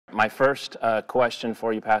My first question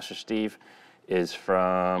for you, Pastor Steve, is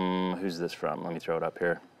from, who's this from? Let me throw it up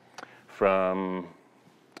here. From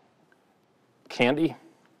Candy.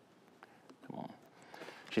 Come on.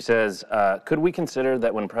 She says, could we consider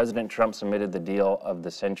that when President Trump submitted the deal of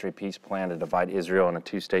the century peace plan to divide Israel in a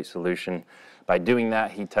two-state solution, by doing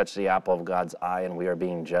that, he touched the apple of God's eye, and we are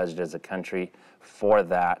being judged as a country for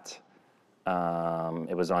that?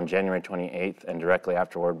 It was on January 28th, and directly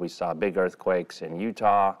afterward, we saw big earthquakes in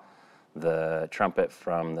Utah, the trumpet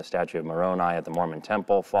from the statue of Moroni at the Mormon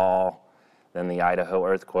temple fall, then the Idaho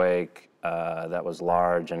earthquake that was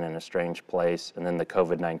large and in a strange place, and then the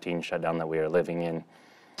COVID-19 shutdown that we are living in.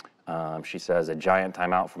 She says, a giant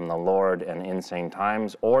timeout from the Lord and insane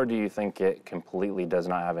times, or do you think it completely does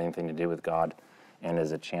not have anything to do with God and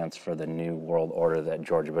is a chance for the new world order that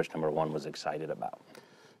George Bush #1 was excited about?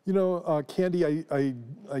 You know, Candy,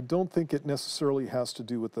 I don't think it necessarily has to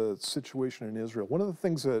do with the situation in Israel. One of the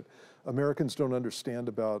things that Americans don't understand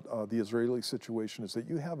about the Israeli situation is that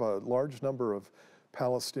you have a large number of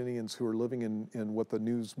Palestinians who are living in what the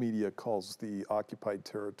news media calls the occupied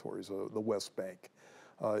territories, the West Bank.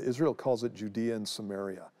 Israel calls it Judea and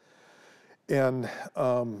Samaria. And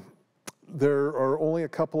there are only a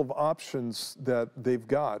couple of options that they've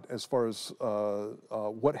got as far as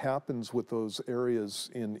what happens with those areas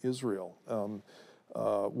in Israel.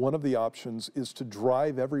 One of the options is to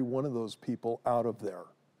drive every one of those people out of there.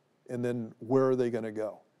 And then where are they going to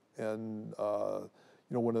go? And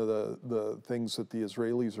you know, one of the things that the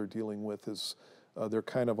Israelis are dealing with is they're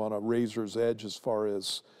kind of on a razor's edge as far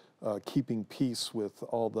as keeping peace with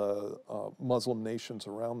all the Muslim nations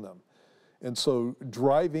around them. And so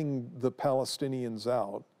driving the Palestinians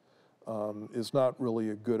out is not really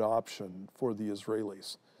a good option for the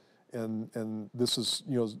Israelis. And this is,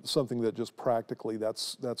 you know, something that just practically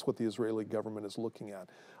that's what the Israeli government is looking at.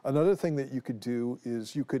 Another thing that you could do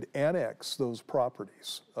is you could annex those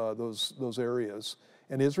properties, those areas,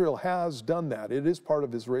 and Israel has done that. It is part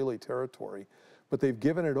of Israeli territory, but they've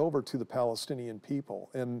given it over to the Palestinian people.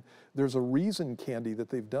 And there's a reason, Candy, that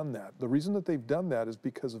they've done that. The reason that they've done that is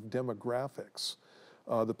because of demographics.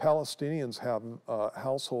 The Palestinians have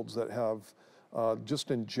households that have,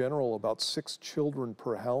 just in general, about 6 children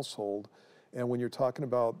per household. And when you're talking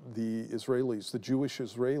about the Israelis, the Jewish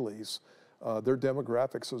Israelis, their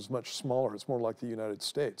demographics is much smaller. It's more like the United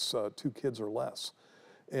States, 2 kids or less.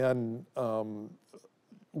 And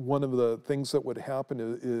one of the things that would happen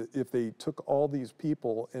is if they took all these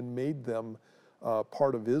people and made them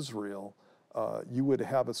part of Israel, you would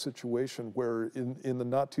have a situation where in the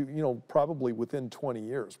not too, you know, probably within 20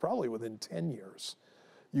 years, probably within 10 years,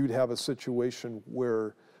 you'd have a situation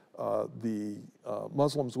where the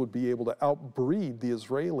Muslims would be able to outbreed the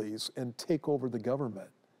Israelis and take over the government.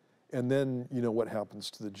 And then, you know, what happens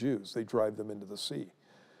to the Jews? They drive them into the sea.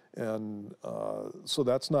 And so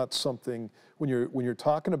that's not something, when you're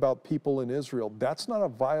talking about people in Israel, that's not a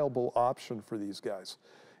viable option for these guys.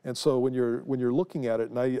 And so when you're looking at it,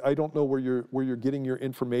 and I don't know where you're getting your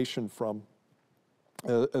information from,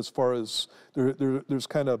 as far as there's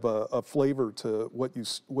kind of a flavor to what you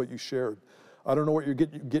shared. I don't know where you're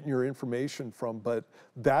getting your information from, but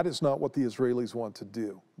that is not what the Israelis want to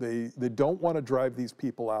do. They don't want to drive these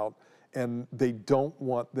people out, and they don't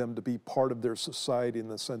want them to be part of their society in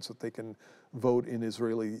the sense that they can vote in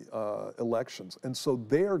Israeli elections. And so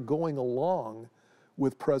they are going along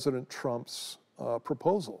with President Trump's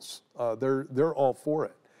proposals. They're all for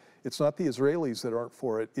it. It's not the Israelis that aren't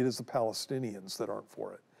for it. It is the Palestinians that aren't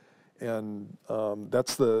for it. And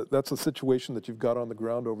that's the situation that you've got on the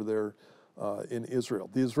ground over there in Israel.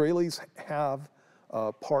 The Israelis have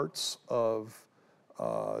parts of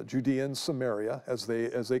Judea and Samaria, as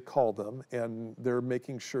they call them, and they're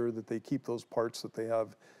making sure that they keep those parts that they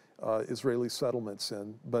have Israeli settlements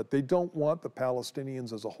in. But they don't want the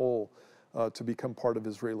Palestinians as a whole to become part of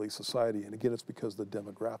Israeli society. And again, it's because of the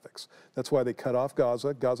demographics. That's why they cut off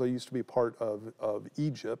Gaza. Gaza used to be part of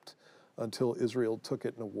Egypt until Israel took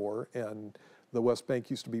it in a war. And the West Bank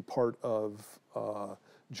used to be part of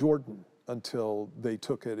Jordan until they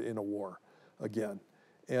took it in a war again.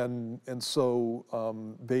 And so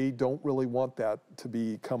they don't really want that to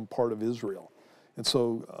become part of Israel. And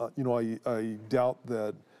so, you know, I doubt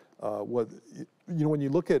that when you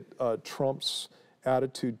look at Trump's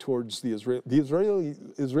attitude towards the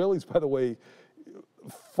Israelis, by the way,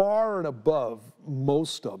 far and above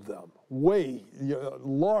most of them,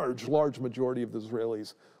 large majority of the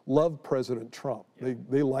Israelis love President Trump. Yeah.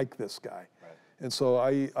 They like this guy. Right. And so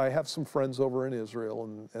I have some friends over in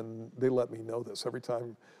Israel, and they let me know this. Every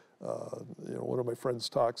time you know, one of my friends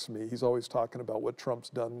talks to me, he's always talking about what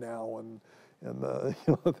Trump's done now, and and the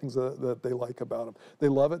things that they like about him. They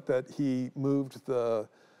love it that he moved the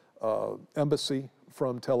embassy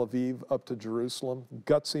from Tel Aviv up to Jerusalem.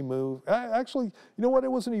 Gutsy move. Actually, you know what?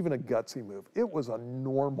 It wasn't even a gutsy move. It was a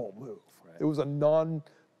normal move. Right. It was a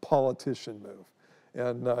non-politician move.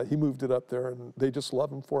 And he moved it up there, and they just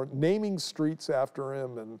love him for it. Naming streets after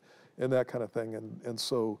him and that kind of thing. And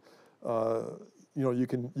so, you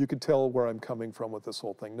can tell where I'm coming from with this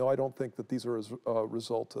whole thing. No, I don't think that these are a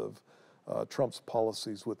result of Trump's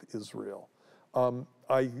policies with Israel.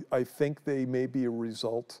 I think they may be a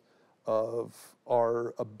result of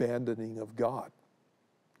our abandoning of God.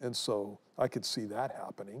 And so I could see that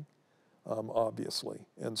happening, obviously.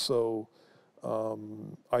 And so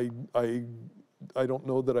I don't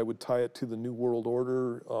know that I would tie it to the New World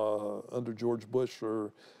Order under George Bush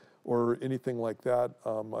or anything like that.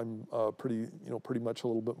 I'm pretty much a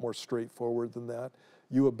little bit more straightforward than that.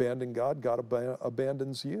 You abandon God, God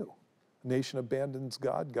abandons you. Nation abandons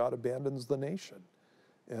God, God abandons the nation.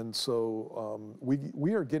 And so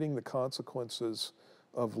we are getting the consequences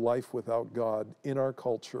of life without God in our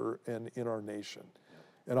culture and in our nation.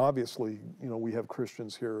 And obviously, we have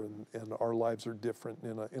Christians here, and our lives are different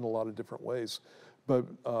in a lot of different ways. But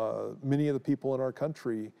many of the people in our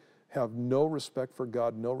country have no respect for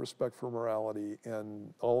God, no respect for morality,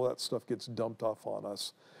 and all that stuff gets dumped off on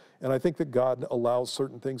us. And I think that God allows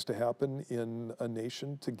certain things to happen in a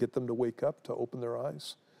nation to get them to wake up, to open their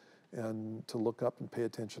eyes, and to look up and pay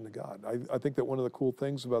attention to God. I think that one of the cool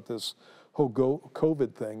things about this whole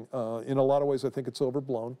COVID thing, in a lot of ways I think it's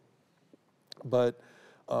overblown, but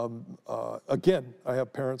again, I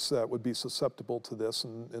have parents that would be susceptible to this,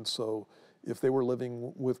 and so if they were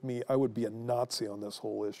living with me, I would be a Nazi on this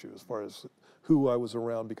whole issue as far as who I was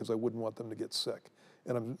around, because I wouldn't want them to get sick.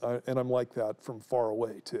 And I'm like that from far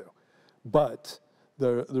away too. But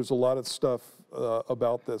there's a lot of stuff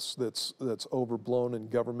about this that's overblown, and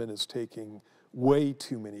government is taking way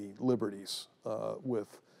too many liberties with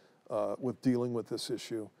dealing with this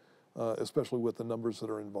issue, especially with the numbers that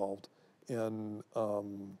are involved. And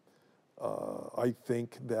I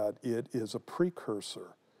think that it is a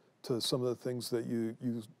precursor to some of the things that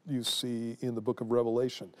you see in the book of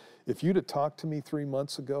Revelation. If you'd have talked to me 3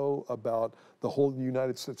 months ago about the whole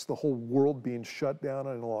United States, the whole world being shut down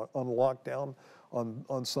and on lockdown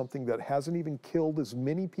on something that hasn't even killed as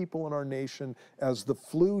many people in our nation as the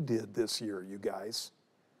flu did this year, you guys.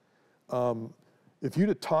 If you'd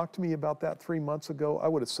have talked to me about that 3 months ago, I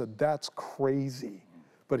would have said, that's crazy.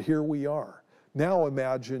 But here we are. Now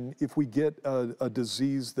imagine if we get a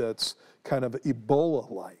disease that's kind of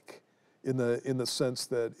Ebola-like, in the sense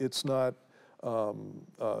that it's not, when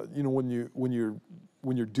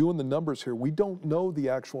you're doing the numbers here, we don't know the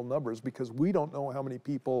actual numbers because we don't know how many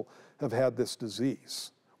people have had this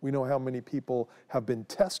disease. We know how many people have been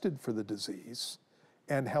tested for the disease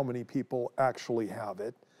and how many people actually have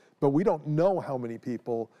it, but we don't know how many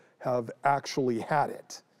people have actually had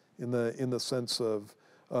it in the sense of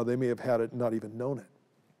they may have had it and not even known it.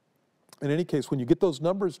 In any case, when you get those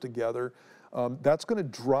numbers together, that's going to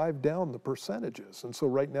drive down the percentages. And so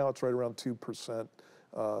right now it's right around 2%,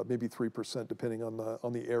 maybe 3%, depending on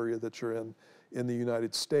the area that you're in the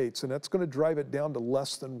United States. And that's going to drive it down to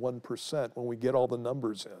less than 1% when we get all the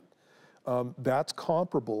numbers in. That's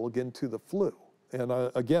comparable, again, to the flu. And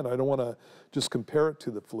again, I don't want to just compare it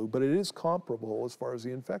to the flu, but it is comparable as far as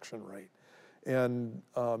the infection rate. And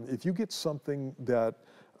if you get something that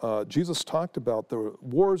Jesus talked about, the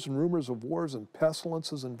wars and rumors of wars and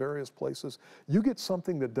pestilences in various places, you get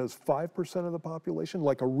something that does 5% of the population,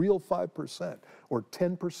 like a real 5%, or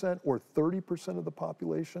 10%, or 30% of the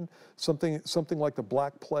population, something like the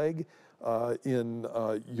Black Plague in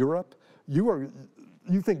Europe,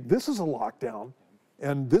 you think this is a lockdown,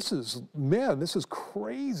 and this is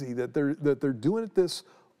crazy that they're doing it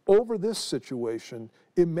over this situation.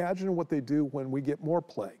 Imagine what they do when we get more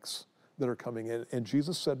plagues that are coming in. And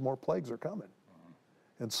Jesus said more plagues are coming.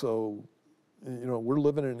 And so, we're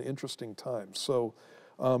living in an interesting time. So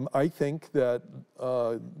I think that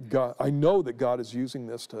God, I know that God is using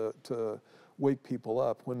this to wake people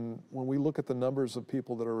up. When we look at the numbers of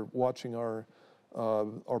people that are watching our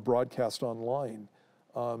broadcast online,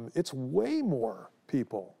 it's way more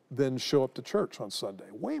people than show up to church on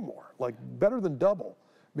Sunday. Way more, like better than double.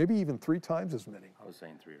 Maybe even 3 times as many. I was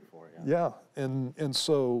saying 3 or 4, yeah. Yeah, and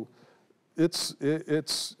so it's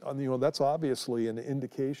that's obviously an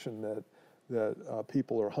indication that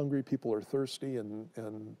people are hungry, people are thirsty, and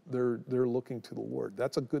they're looking to the Lord.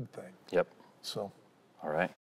 That's a good thing. Yep. So, all right.